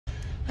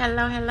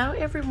Hello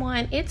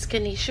everyone, it's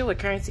Kanisha with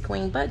Currency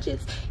Queen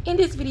Budgets. In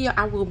this video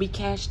I will be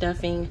cash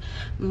stuffing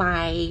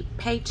my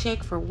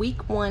paycheck for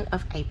week 1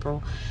 of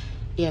April.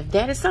 If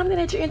that is something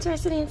that you're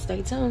interested in,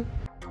 stay tuned.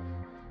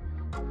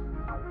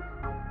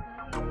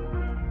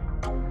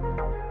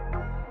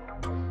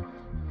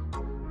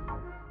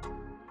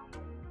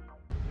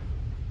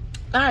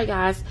 Alright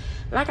guys,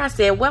 like I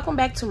said, welcome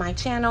back to my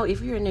channel. If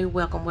you're new,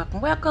 welcome.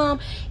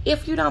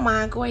 If you don't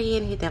mind, go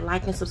ahead and hit that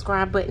like and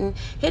subscribe button,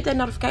 hit that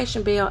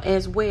notification bell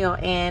as well,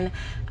 and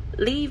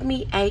leave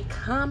me a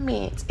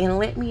comment and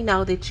let me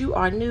know that you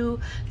are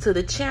new to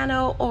the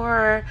channel,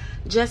 or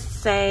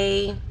just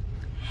say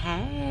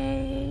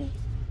hey.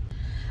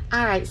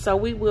 Alright, so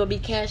we will be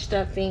cash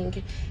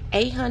stuffing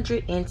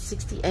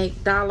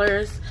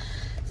 $868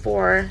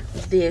 for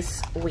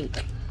this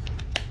week.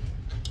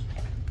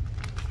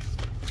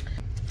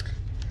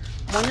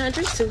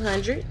 100,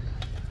 200,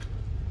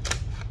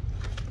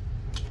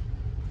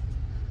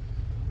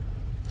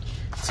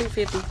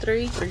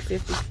 253,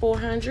 350,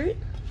 400,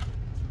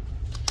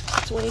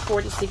 20,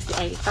 40, 60,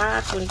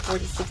 85, 20,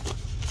 40, 60,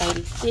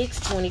 86,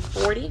 20,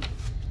 40,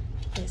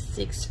 and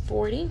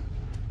 640,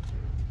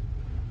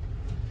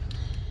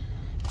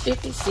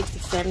 50, 60,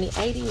 70,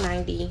 80,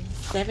 90,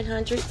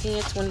 700,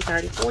 10, 20,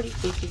 30, 40,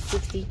 50,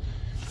 60,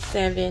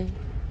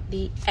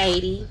 70,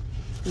 80,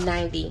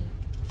 90,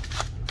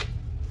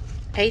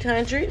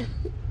 800,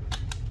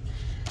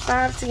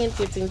 5, 10,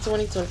 15,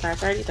 20, 25,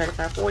 30,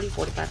 35, 40,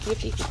 45,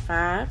 50,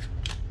 55,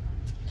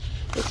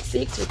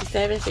 56,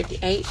 57,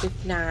 58,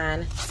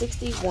 59,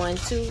 60, 1,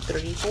 2,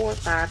 3, 4,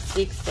 5,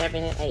 6,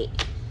 7, and 8.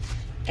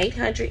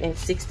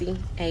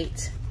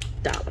 $868.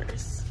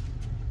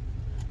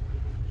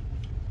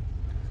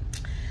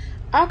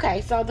 Okay,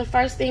 so the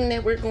first thing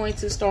that we're going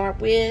to start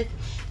with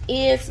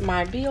is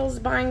my bills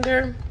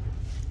binder.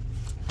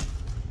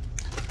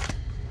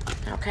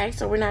 Okay,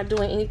 so we're not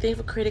doing anything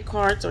for credit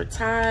cards or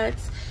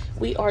tithes.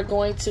 We are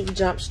going to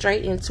jump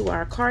straight into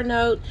our car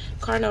note.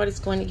 Car note is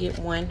going to get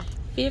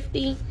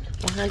 $150,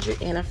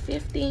 $100, and a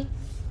 $50.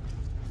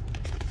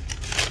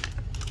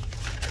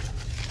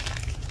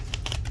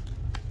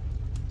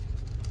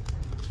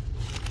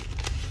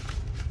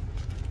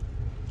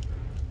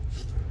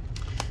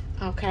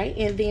 Okay,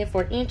 and then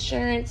for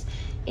insurance,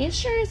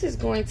 insurance is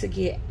going to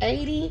get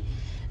 $80.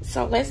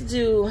 So let's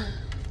do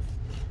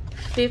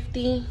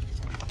 $50,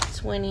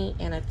 20,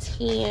 and a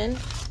 10.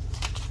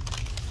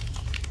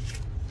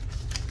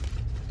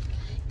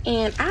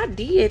 And I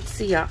did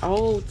see an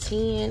old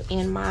 10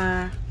 in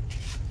my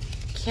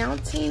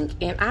counting,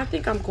 and I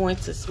think I'm going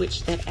to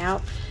switch that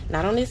out.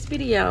 Not on this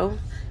video,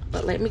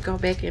 but let me go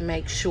back and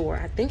make sure.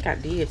 I think I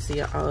did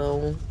see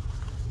an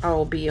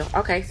old bill.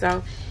 Okay,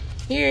 so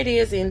here it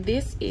is, and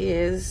this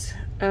is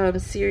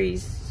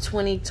series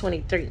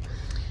 2023.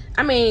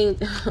 I mean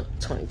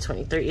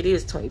 2023. It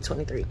is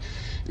 2023.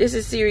 This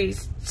is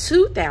series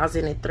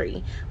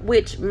 2003,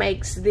 which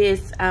makes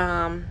this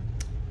 20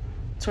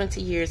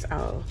 years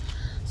old.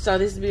 So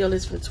this bill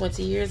is from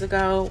 20 years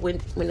ago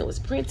when it was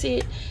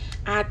printed.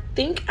 I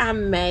think I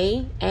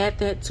may add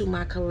that to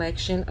my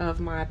collection of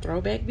my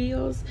throwback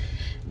bills,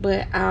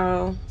 but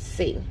I'll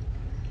see.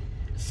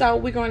 So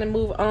we're going to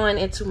move on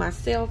into my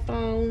cell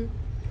phone.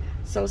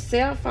 So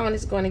cell phone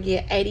is going to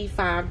get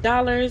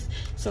 $85.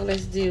 So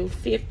let's do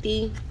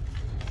 50,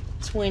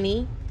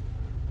 20,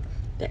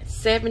 that's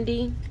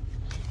 70,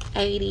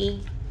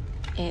 80,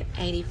 and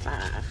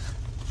 85.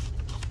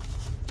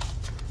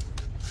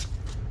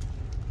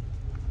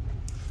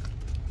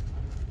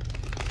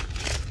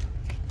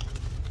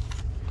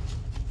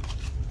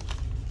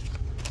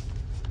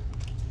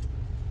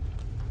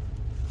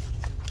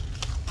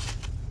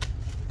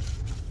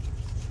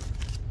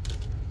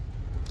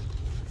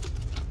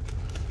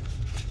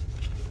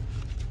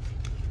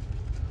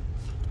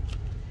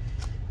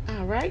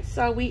 Alright,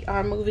 so we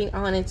are moving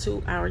on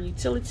into our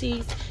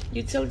utilities.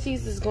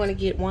 Utilities is going to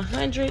get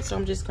 $100, so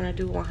I'm just going to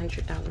do a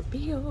 $100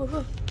 bill.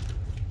 Go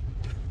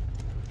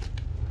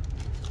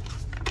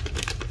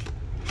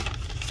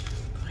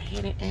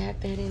ahead and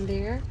add that in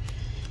there.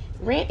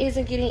 Rent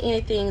isn't getting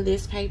anything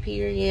this pay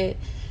period.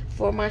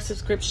 For my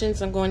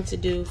subscriptions, I'm going to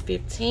do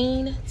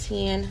 15,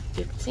 10,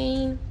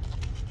 15.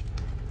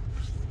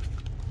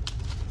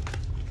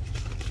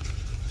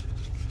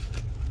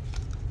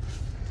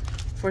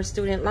 For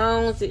student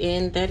loans,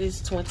 and that is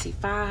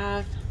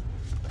 25.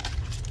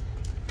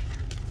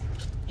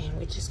 And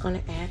we're just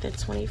going to add the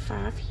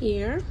 25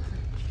 here.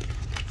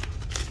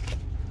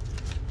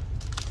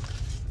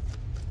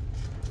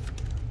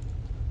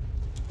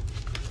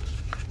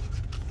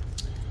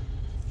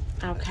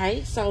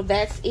 Okay, so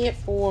that's it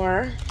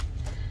for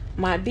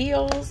my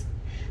bills.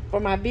 For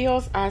my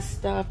bills, I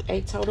stuffed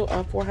a total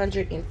of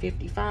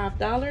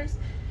 $455.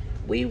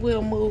 We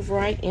will move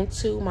right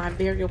into my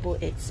variable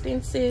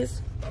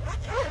expenses.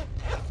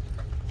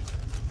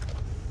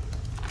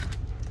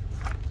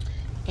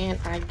 And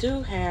I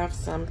do have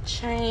some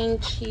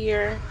change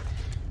here.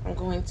 I'm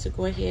going to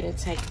go ahead and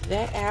take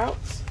that out.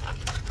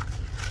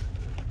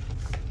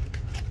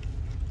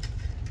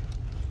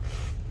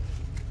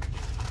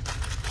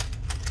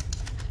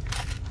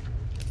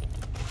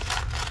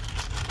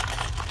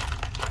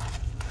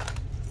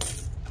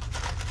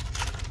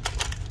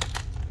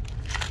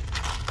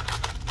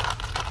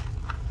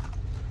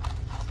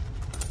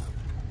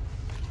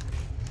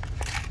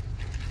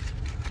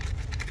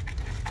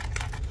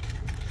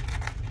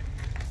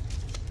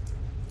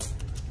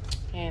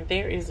 And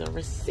there is a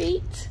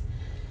receipt.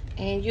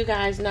 And you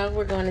guys know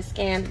we're going to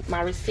scan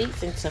my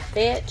receipts into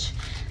Fetch.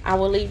 I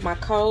will leave my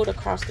code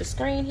across the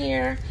screen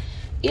here.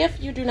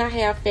 If you do not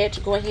have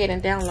Fetch, go ahead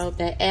and download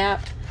that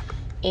app.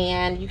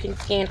 And you can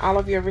scan all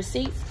of your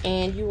receipts,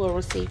 and you will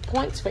receive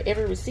points for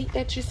every receipt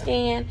that you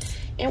scan.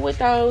 And with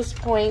those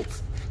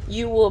points,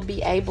 you will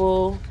be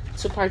able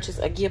to purchase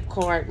a gift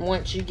card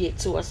once you get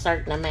to a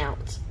certain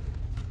amount.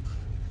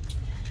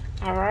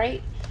 All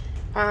right.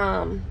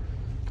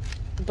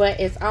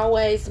 But as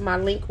always, my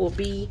link will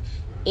be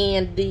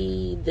in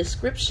the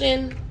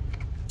description.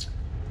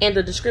 In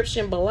the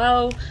description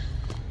below,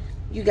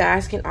 you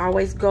guys can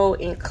always go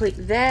and click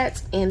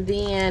that. And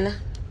then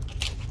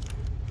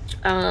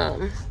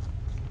I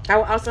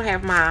will also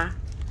have my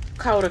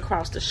code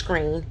across the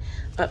screen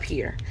up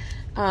here.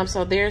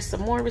 So there's some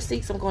more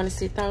receipts. I'm going to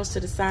set those to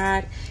the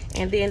side.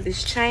 And then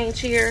this change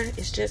here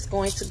is just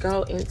going to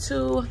go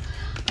into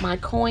my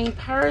coin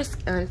purse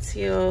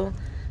until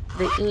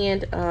the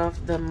end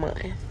of the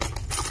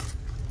month.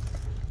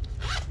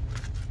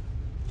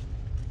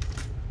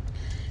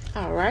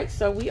 All right,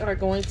 so we are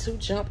going to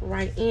jump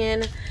right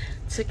in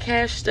to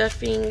cash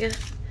stuffing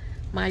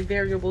my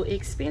variable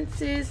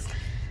expenses.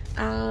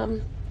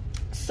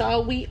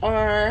 So we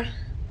are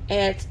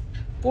at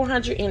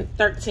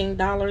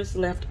 $413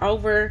 left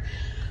over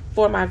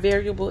for my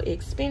variable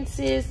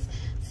expenses.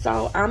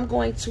 So I'm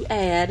going to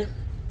add,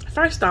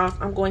 first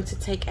off, I'm going to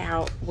take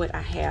out what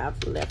I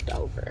have left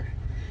over.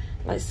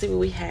 Let's see what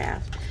we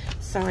have.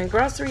 So in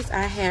groceries,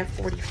 I have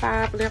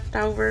 $45 left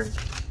over.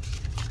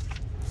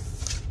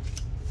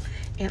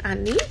 And I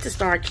need to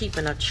start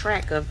keeping a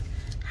track of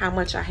how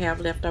much I have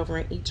left over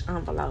in each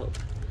envelope.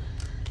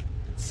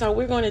 So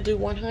we're going to do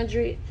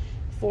 100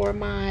 for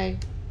my,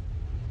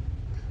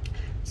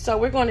 so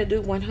we're going to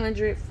do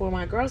 100 for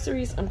my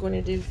groceries. I'm going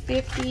to do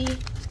 50,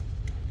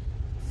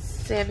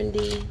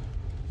 70,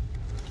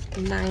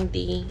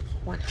 90,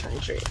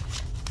 100.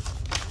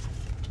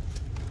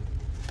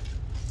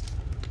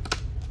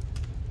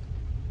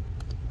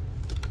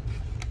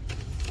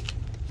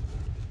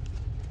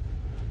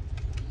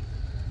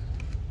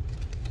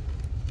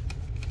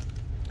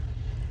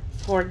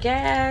 For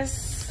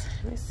gas,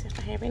 let me see if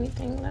I have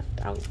anything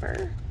left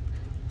over.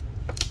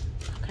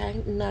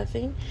 Okay,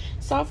 nothing.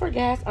 So for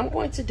gas, I'm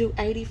going to do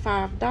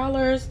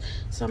 $85.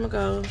 So I'm gonna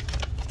go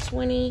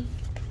 20,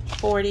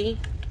 40,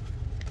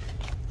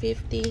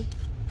 50,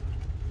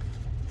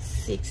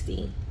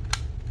 60,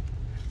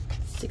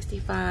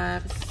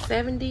 65,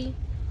 70,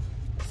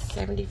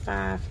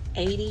 75,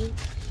 80,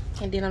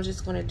 and then I'm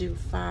just gonna do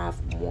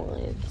 5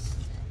 ones.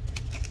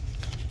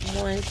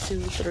 1, 2,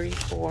 3,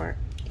 4,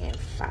 and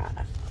 5.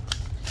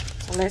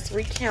 So let's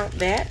recount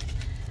that.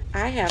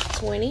 I have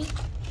 20,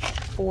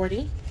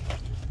 40,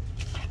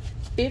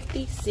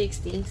 50,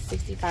 60,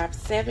 65,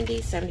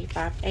 70,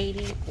 75,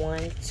 80,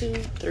 1, 2,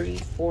 3,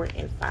 4,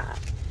 and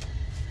 5.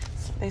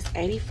 So that's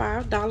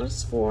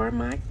 $85 for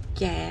my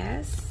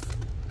gas.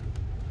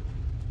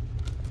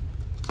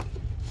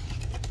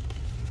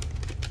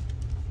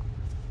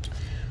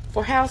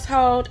 For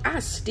household,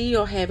 I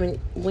still haven't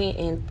went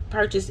and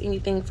purchased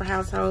anything for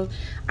household.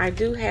 I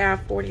do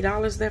have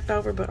 $40 left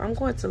over, but I'm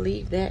going to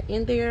leave that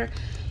in there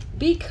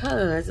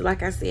because,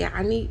 like I said,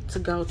 I need to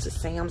go to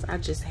Sam's. I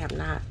just have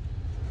not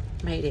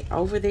made it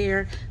over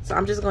there. So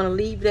I'm just going to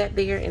leave that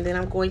there, and then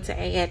I'm going to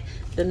add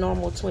the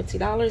normal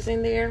 $20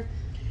 in there.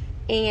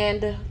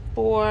 And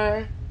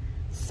for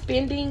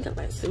spending,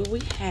 let's see what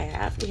we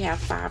have. We have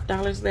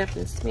 $5 left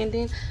in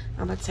spending.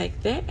 I'm going to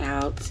take that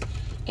out.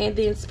 And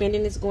then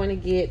spending is going to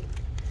get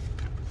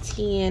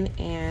 10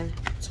 and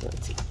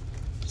 20.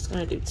 Just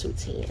going to do 2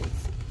 10s.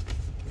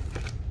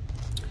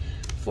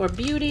 For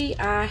beauty,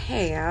 I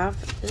have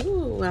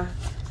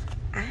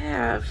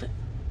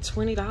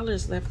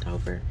 $20 left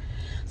over.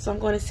 So I'm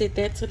going to set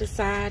that to the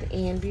side,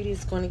 and beauty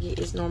is going to get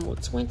its normal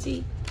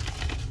 20.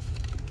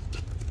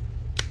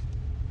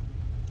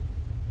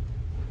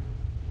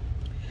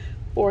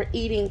 For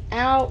eating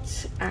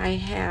out, I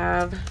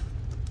have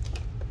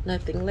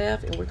nothing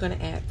left, and we're going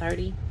to add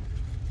 30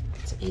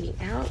 to eating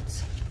out.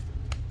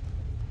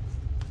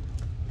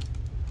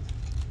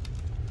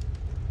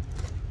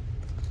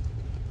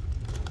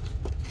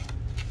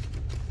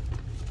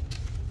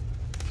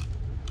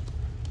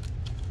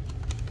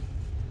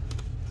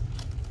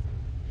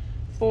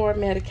 For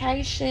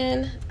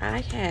medication,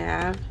 I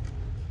have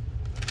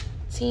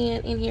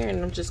 10 in here,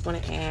 and I'm just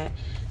going to add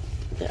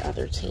the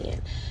other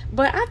 10.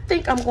 But I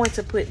think I'm going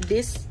to put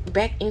this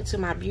back into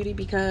my beauty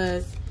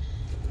because,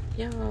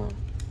 y'all,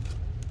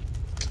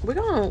 we're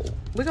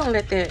gonna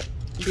let that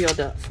build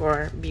up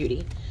for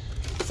beauty.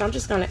 So I'm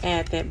just gonna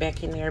add that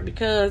back in there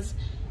because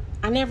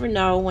I never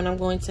know when I'm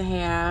going to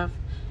have,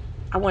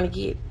 I want to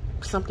get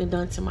something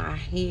done to my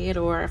head,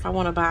 or if I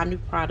want to buy a new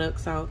product.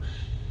 So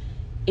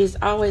it's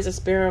always a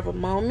spur of a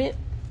moment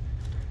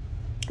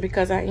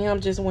because I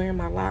am just wearing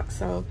my locks.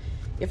 So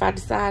if I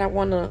decide I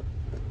want to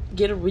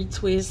get a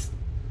retwist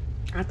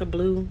out the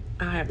blue,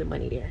 I'll have the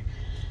money there.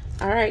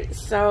 All right,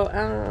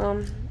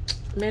 so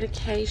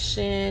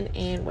medication.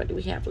 And what do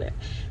we have left?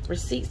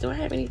 Receipts. Do I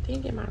have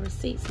anything in my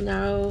receipts?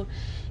 No.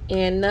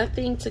 And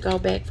nothing to go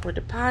back for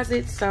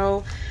deposits.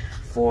 So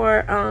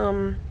for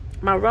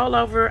my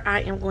rollover,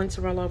 I am going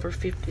to roll over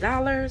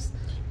 $50,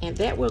 and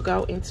that will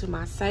go into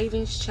my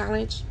savings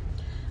challenge.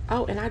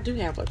 Oh, and I do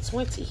have a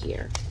 20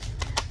 here,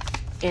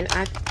 and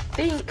I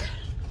think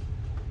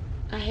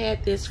I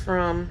had this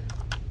from,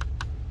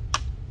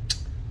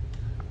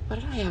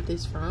 what did I have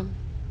this from?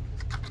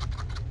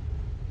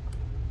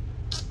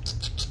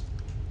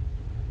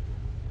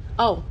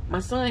 Oh, my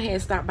son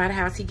had stopped by the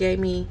house. He gave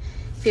me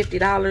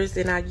 $50,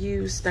 and I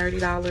used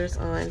 $30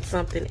 on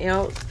something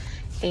else,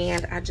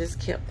 and I just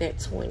kept that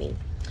 20.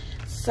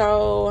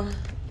 So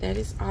that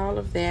is all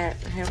of that.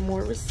 I have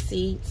more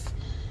receipts.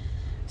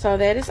 So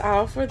that is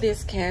all for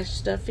this cash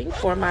stuffing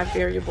for my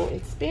variable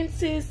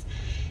expenses.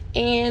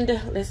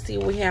 And let's see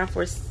what we have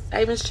for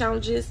savings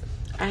challenges.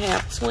 I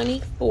have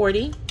 20,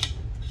 40,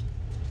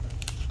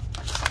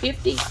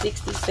 50,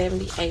 60,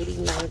 70, 80,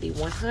 90,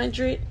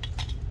 100,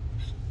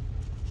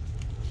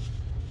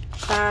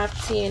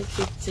 5, 10,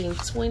 15,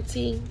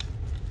 20,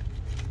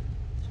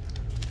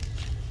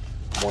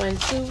 1,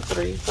 2,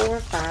 3, 4,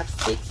 5,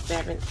 6,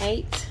 7,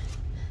 8.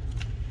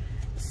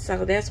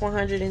 So that's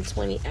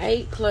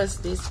 128 plus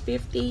this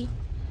 50.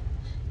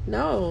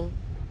 No,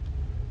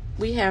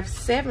 we have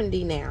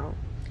 70 now.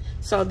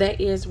 So that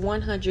is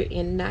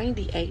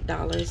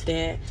 $198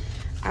 that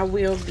I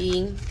will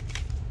be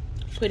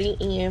putting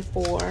in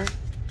for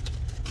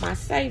my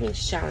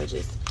savings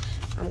challenges.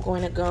 I'm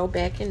going to go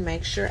back and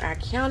make sure I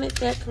counted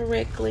that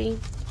correctly,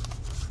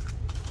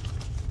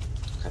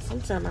 because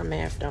sometimes my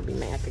math don't be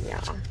mathing,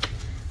 y'all.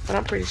 But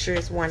I'm pretty sure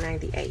it's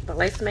 198. But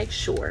let's make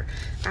sure.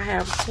 I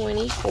have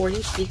 20,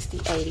 40,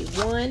 60,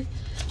 81,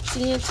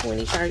 10,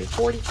 20, 30,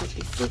 40,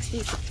 50, 60,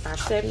 65,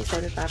 70,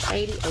 75,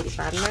 80,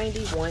 85,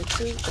 90, 1,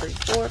 2, 3,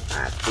 4,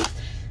 5, 6,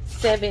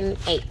 7,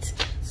 8.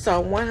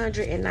 So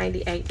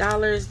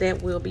 $198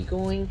 that will be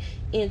going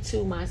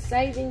into my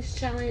savings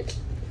challenge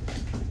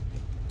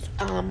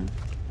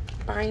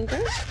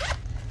binder.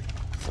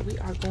 So we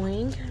are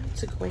going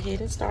to go ahead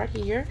and start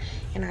here.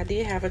 And I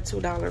did have a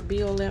 $2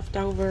 bill left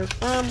over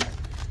from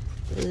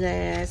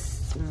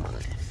last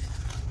month.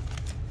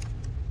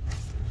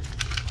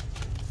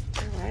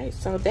 All right,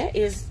 so that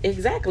is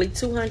exactly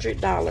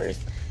 $200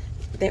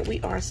 that we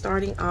are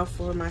starting off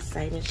for my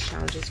savings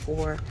challenges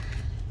for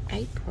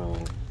April.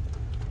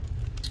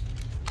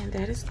 And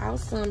that is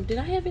awesome. Did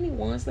I have any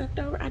ones left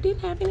over? I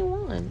didn't have any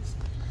ones.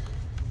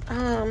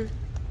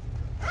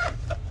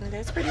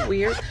 That's pretty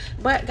weird.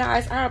 But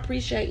guys, I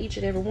appreciate each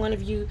and every one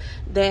of you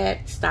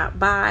that stopped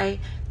by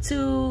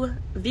to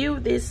view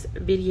this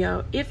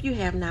video. If you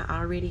have not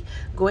already,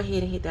 go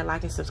ahead and hit that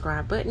like and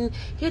subscribe button.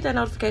 Hit that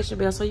notification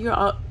bell so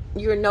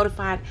you're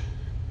notified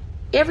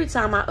every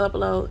time I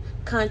upload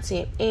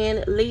content,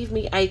 and leave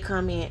me a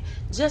comment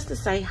just to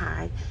say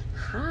hi.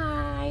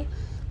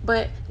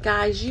 But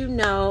guys, you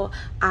know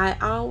I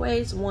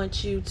always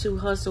want you to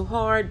hustle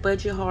hard,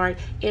 budget hard,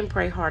 and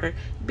pray harder.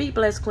 Be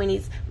blessed,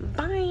 Queenies.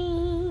 Bye.